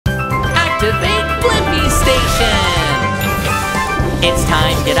Activate Blippi Station! It's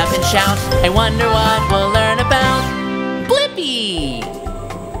time, get up and shout. I wonder what we'll learn about Blippi!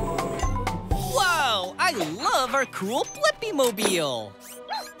 Whoa, I love our cool BlippiMobile.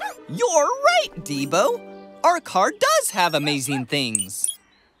 You're right, D.Bo. Our car does have amazing things.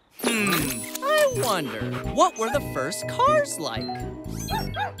 I wonder, what were the first cars like?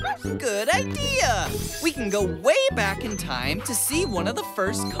 Good idea! We can go way back in time to see one of the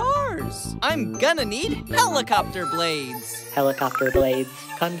first cars. I'm gonna need helicopter blades. Helicopter blades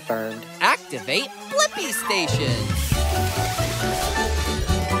confirmed. Activate Blippi Station.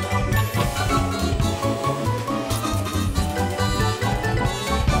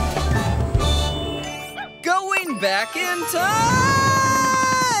 Going back in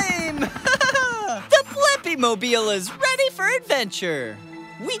time! The BlippiMobile is ready for adventure.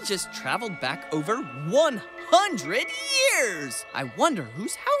 We just traveled back over 100 years. I wonder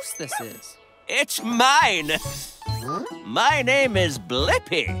whose house this is. It's mine. My name is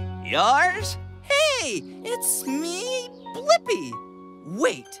Blippi. Yours? Hey, it's me, Blippi.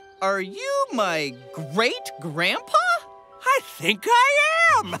 Wait, are you my great-grandpa? I think I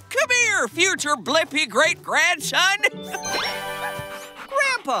am. Come here, future Blippi great-grandson.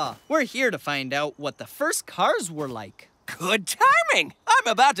 Grandpa, we're here to find out what the first cars were like. Good timing. I'm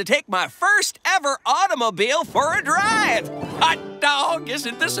about to take my first ever automobile for a drive. Hot dog,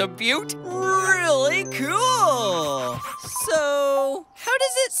 isn't this a beaut? Really cool. So, how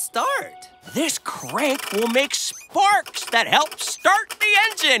does it start? This crank will make sparks that help start the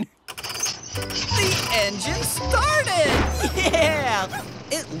engine. The engine started! Yeah!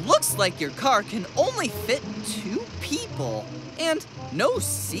 It looks like your car can only fit 2 people. And no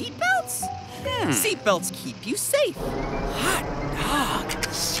seatbelts? Seatbelts keep you safe. Hot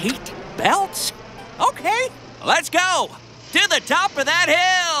dog, seat belts? Okay, let's go to the top of that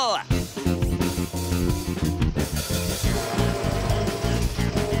hill.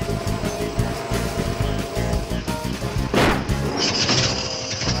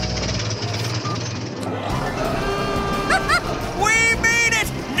 We made it!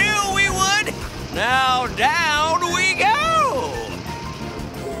 Knew we would! Now down we go!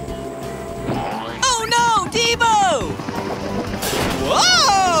 Oh no, D.Bo!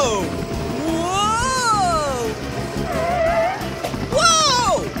 Whoa! Whoa!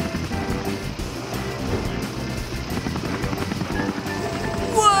 Whoa!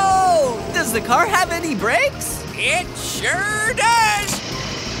 Whoa! Does the car have any brakes? It sure does!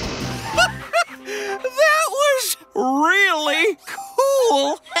 That was really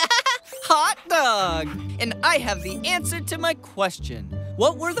cool! Hot dog! And I have the answer to my question.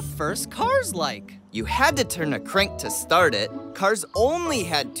 What were the first cars like? You had to turn a crank to start it. Cars only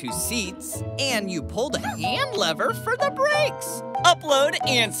had 2 seats. And you pulled a hand lever for the brakes. Upload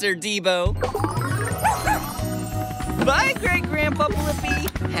answer, D.Bo. Bye, Great-Grandpa Blippi.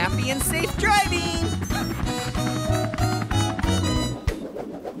 Happy and safe driving.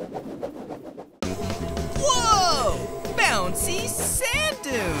 Whoa! Bouncy sand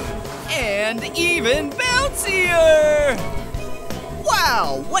dune! And even bouncier!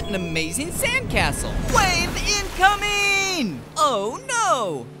 Wow, what an amazing sandcastle! Wave incoming! Oh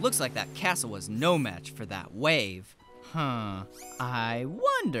no! Looks like that castle was no match for that wave. Huh, I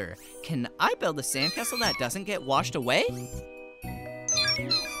wonder, can I build a sandcastle that doesn't get washed away?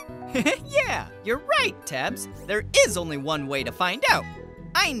 Yeah, you're right, Tabs. There is only one way to find out.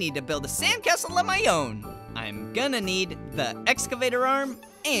 I need to build a sandcastle of my own. I'm gonna need the excavator arm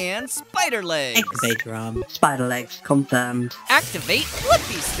and spider legs. Excavator arm, spider legs, confirmed. Activate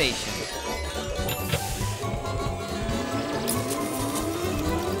Blippi Station.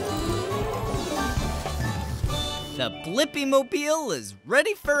 The BlippiMobile is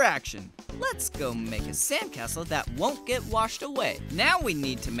ready for action. Let's go make a sandcastle that won't get washed away. Now we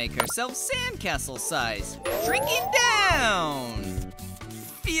need to make ourselves sandcastle size. Shrinking down.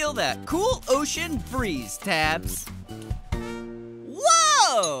 Feel that cool ocean breeze, Tabs.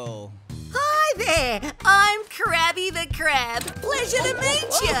 Whoa! Hi there, I'm Krabby the Crab. Pleasure to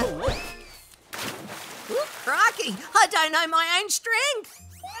meet you. Ooh, crikey, I don't know my own strength.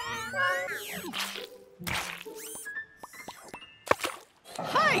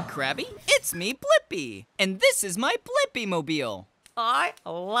 Hi, Krabby. It's me, Blippi. And this is my BlippiMobile. I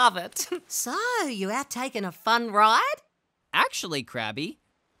love it. So, you out taking a fun ride? Actually, Krabby,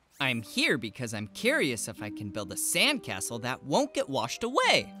 I'm here because I'm curious if I can build a sandcastle that won't get washed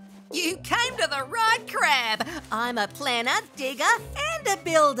away. You came to the right crab. I'm a planner, digger, and a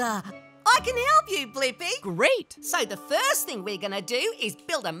builder. I can help you, Blippi. Great. So the first thing we're gonna do is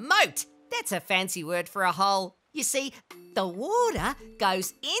build a moat. That's a fancy word for a hole. You see, the water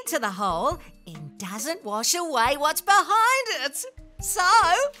goes into the hole and doesn't wash away what's behind it. So,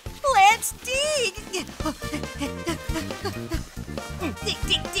 let's dig. Dig,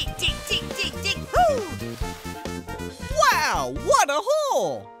 dig, dig, dig, dig, dig, dig. Woo! Wow, what a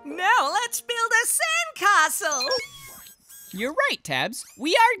hole! Now let's build a sandcastle. You're right, Tabs.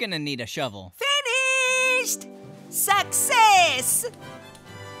 We are gonna need a shovel. Finished! Success!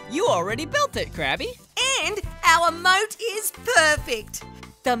 You already built it, Krabby. And our moat is perfect.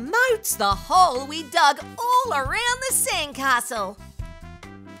 The moat's the hole we dug all around the sandcastle.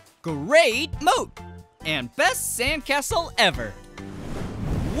 Great moat! And best sandcastle ever.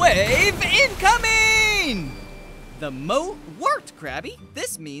 Wave incoming! The moat worked, Krabby.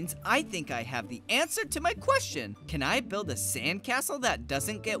 This means I think I have the answer to my question. Can I build a sandcastle that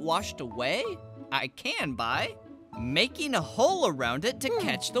doesn't get washed away? I can by making a hole around it to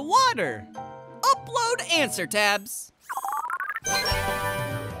catch the water. Upload answer, Tabs.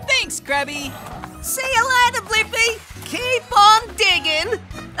 Thanks, Krabby. See you later, Blippi. Keep on digging.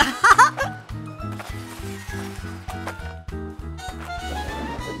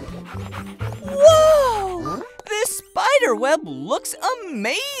 Whoa! This spider web looks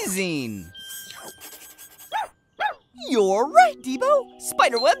amazing. You're right, D.Bo.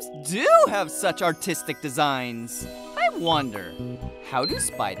 Spider webs do have such artistic designs. I wonder, how do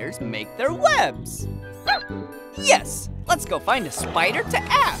spiders make their webs? Yes, let's go find a spider to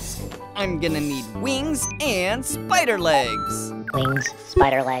ask. I'm gonna need wings and spider legs. Wings,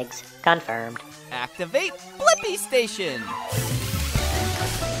 spider legs, confirmed. Activate Blippi Station.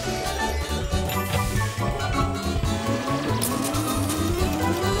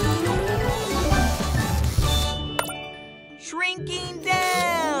 Shrinking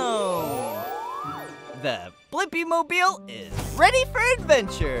down. The BlippiMobile is ready for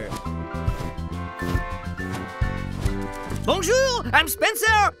adventure. Bonjour, I'm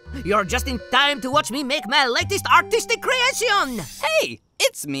Spencer. You're just in time to watch me make my latest artistic creation. Hey,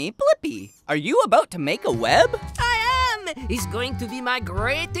 it's me, Blippi. Are you about to make a web? I am. It's going to be my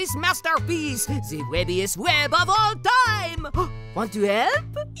greatest masterpiece, the webbiest web of all time. Want to help?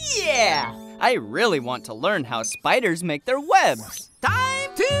 Yeah, I really want to learn how spiders make their webs.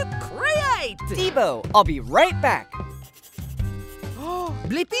 Time to create. D.Bo, I'll be right back.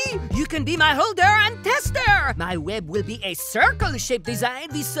 Blippi, you can be my holder and tester. My web will be a circle-shaped design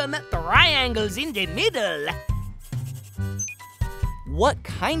with some triangles in the middle. What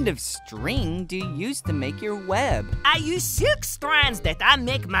kind of string do you use to make your web? I use silk strands that I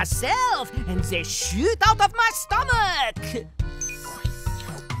make myself, and they shoot out of my stomach.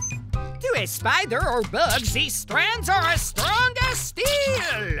 To a spider or bug, these strands are as strong as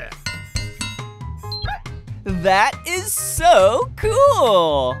steel. That is so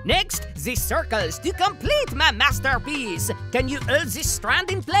cool! Next, the circles to complete my masterpiece. Can you hold this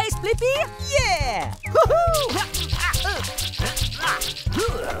strand in place, Blippi? Yeah!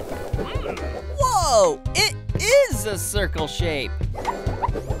 Whoa! It is a circle shape.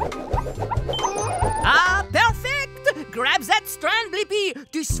 Ah, perfect! Grab that strand, Blippi,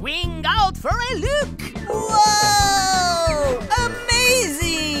 to swing out for a look. Whoa!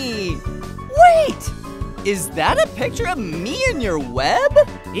 Amazing! Wait! Is that a picture of me in your web?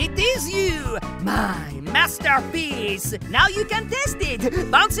 It is you, my masterpiece. Now you can test it.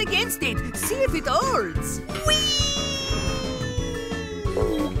 Bounce against it. See if it holds. Whee!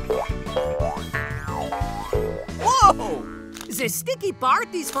 Whoa! The sticky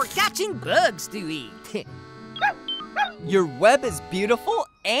part is for catching bugs to eat. Your web is beautiful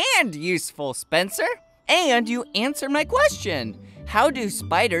and useful, Spencer. And you answered my question. How do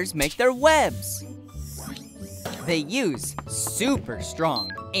spiders make their webs? They use super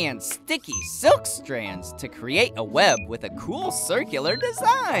strong and sticky silk strands to create a web with a cool circular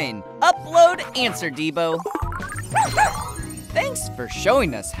design. Upload answer, D.Bo. Thanks for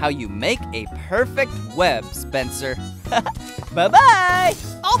showing us how you make a perfect web, Spencer. Bye-bye!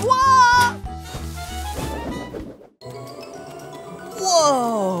 Au revoir!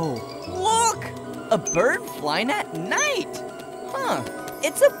 Whoa! Look! A bird flying at night! Huh,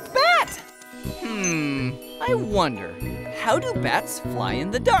 it's a bat! I wonder, how do bats fly in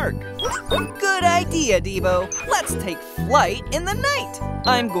the dark? Good idea, D.Bo. Let's take flight in the night.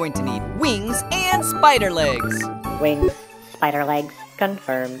 I'm going to need wings and spider legs. Wings, spider legs,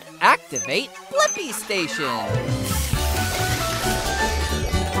 confirmed. Activate Blippi Station.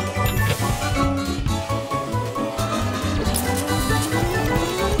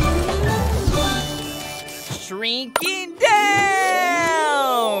 Shrinking down!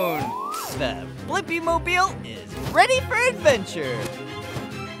 The BlippiMobile is ready for adventure.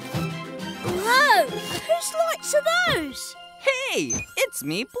 Whoa! Whose lights are those? Hey, it's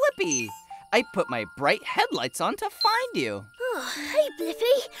me, Blippi. I put my bright headlights on to find you. Oh, hey,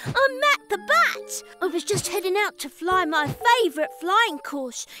 Blippi. I'm Matt the Bat. I was just heading out to fly my favourite flying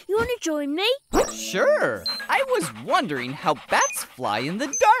course. You want to join me? Sure. I was wondering how bats fly in the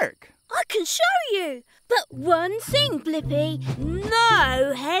dark. I can show you. But one thing, Blippi.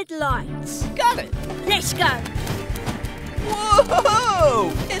 No headlights. Got it. Let's go.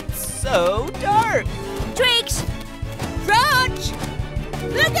 Whoa! It's so dark. Twigs! Raj!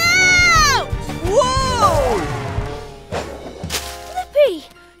 Look out! Whoa! Blippi,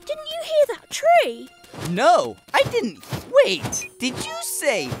 didn't you hear that tree? No, I didn't. Wait, did you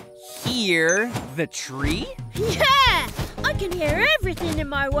say hear the tree? Yeah! I can hear everything in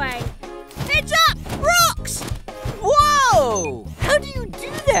my way. Heads up! Rocks! Whoa! How do you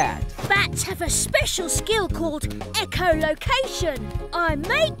do that? Bats have a special skill called echolocation. I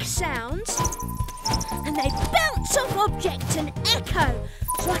make sounds and they bounce off objects and echo,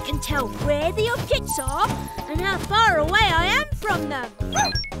 so I can tell where the objects are and how far away I am from them.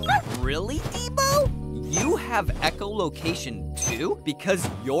 Really, D.Bo? You have echolocation too? Because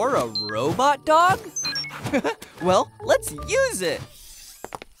you're a robot dog? Well, let's use it.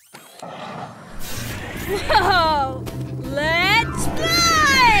 Whoa! Let's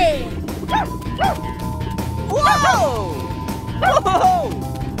fly! Whoa! Whoa! Whoa!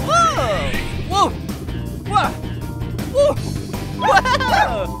 Whoa! Whoa! Whoa!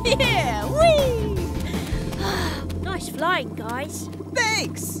 Whoa! Yeah, whee! Nice flying, guys.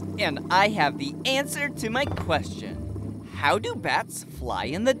 Thanks! And I have the answer to my question. How do bats fly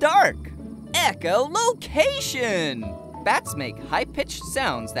in the dark? Echolocation! Bats make high-pitched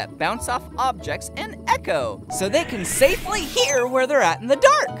sounds that bounce off objects and echo, so they can safely hear where they're at in the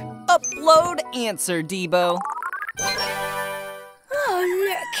dark. Upload answer, D.Bo. Oh,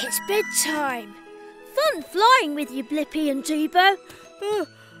 look, it's bedtime. Fun flying with you, Blippi and D.Bo.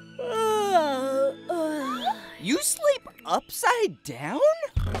 You sleep upside down?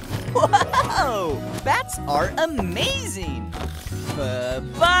 Whoa! Bats are amazing!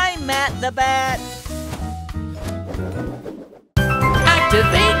 Bye-bye, Matt the Bat!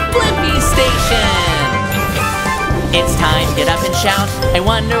 Activate Blippi Station! It's time to get up and shout. I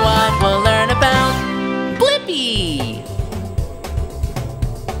wonder what we'll learn about Blippi!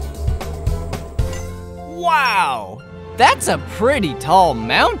 Wow! That's a pretty tall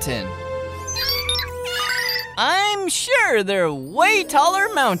mountain. I'm sure there are way taller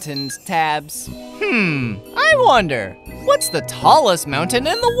mountains, Tabs. I wonder, what's the tallest mountain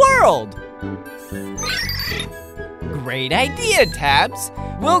in the world? Great idea, Tabs.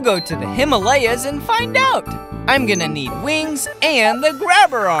 We'll go to the Himalayas and find out. I'm gonna need wings and the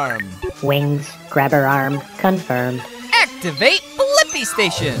grabber arm. Wings, grabber arm, confirmed. Activate Blippi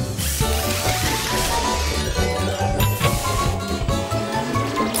Station.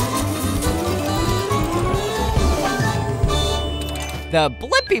 The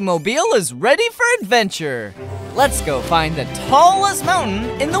BlippiMobile is ready for adventure. Let's go find the tallest mountain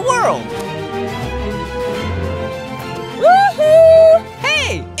in the world. Woohoo!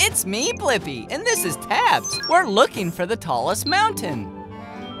 Hey, it's me, Blippi, and this is Tabs. We're looking for the tallest mountain.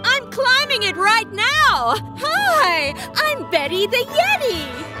 I'm climbing it right now. Hi, I'm Betty the Yeti.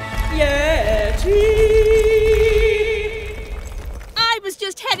 I was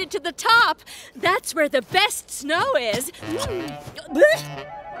just headed to the top. That's where the best snow is.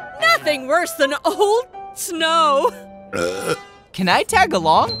 Nothing worse than old snow. Can I tag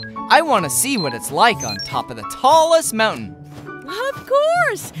along? I want to see what it's like on top of the tallest mountain. Of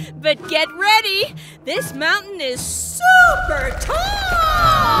course, but get ready. This mountain is super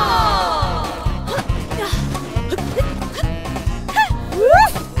tall.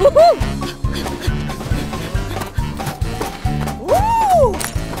 Woo!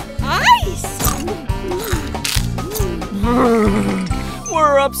 Ice!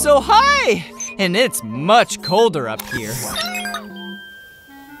 We're up so high, and it's much colder up here.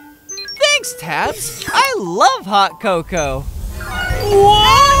 Thanks, Tabs. I love hot cocoa.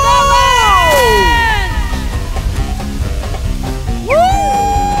 Whoa! Woo!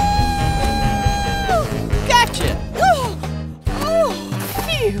 Gotcha.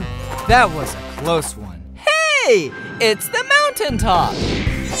 Phew. That was a close one. Hey, it's the mountaintop.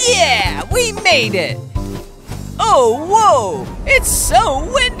 Yeah, we made it. Oh, whoa, it's so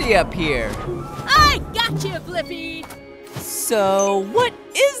windy up here. I got you, Blippi. So, what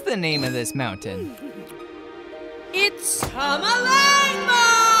is the name of this mountain? It's Tamalangma!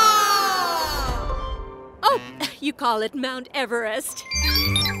 Oh, you call it Mount Everest.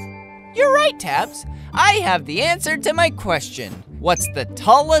 You're right, Tabs. I have the answer to my question. What's the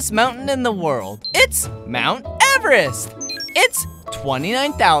tallest mountain in the world? It's Mount Everest. It's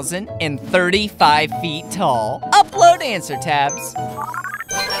 29,035 feet tall. Upload answer tabs.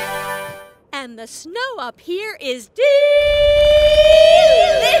 And the snow up here is delicious.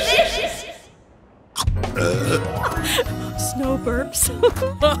 Snow burps.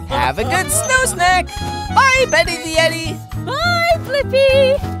 Have a good snow snack. Bye, Betty the Yeti. Bye,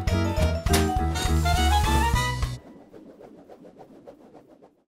 Blippi.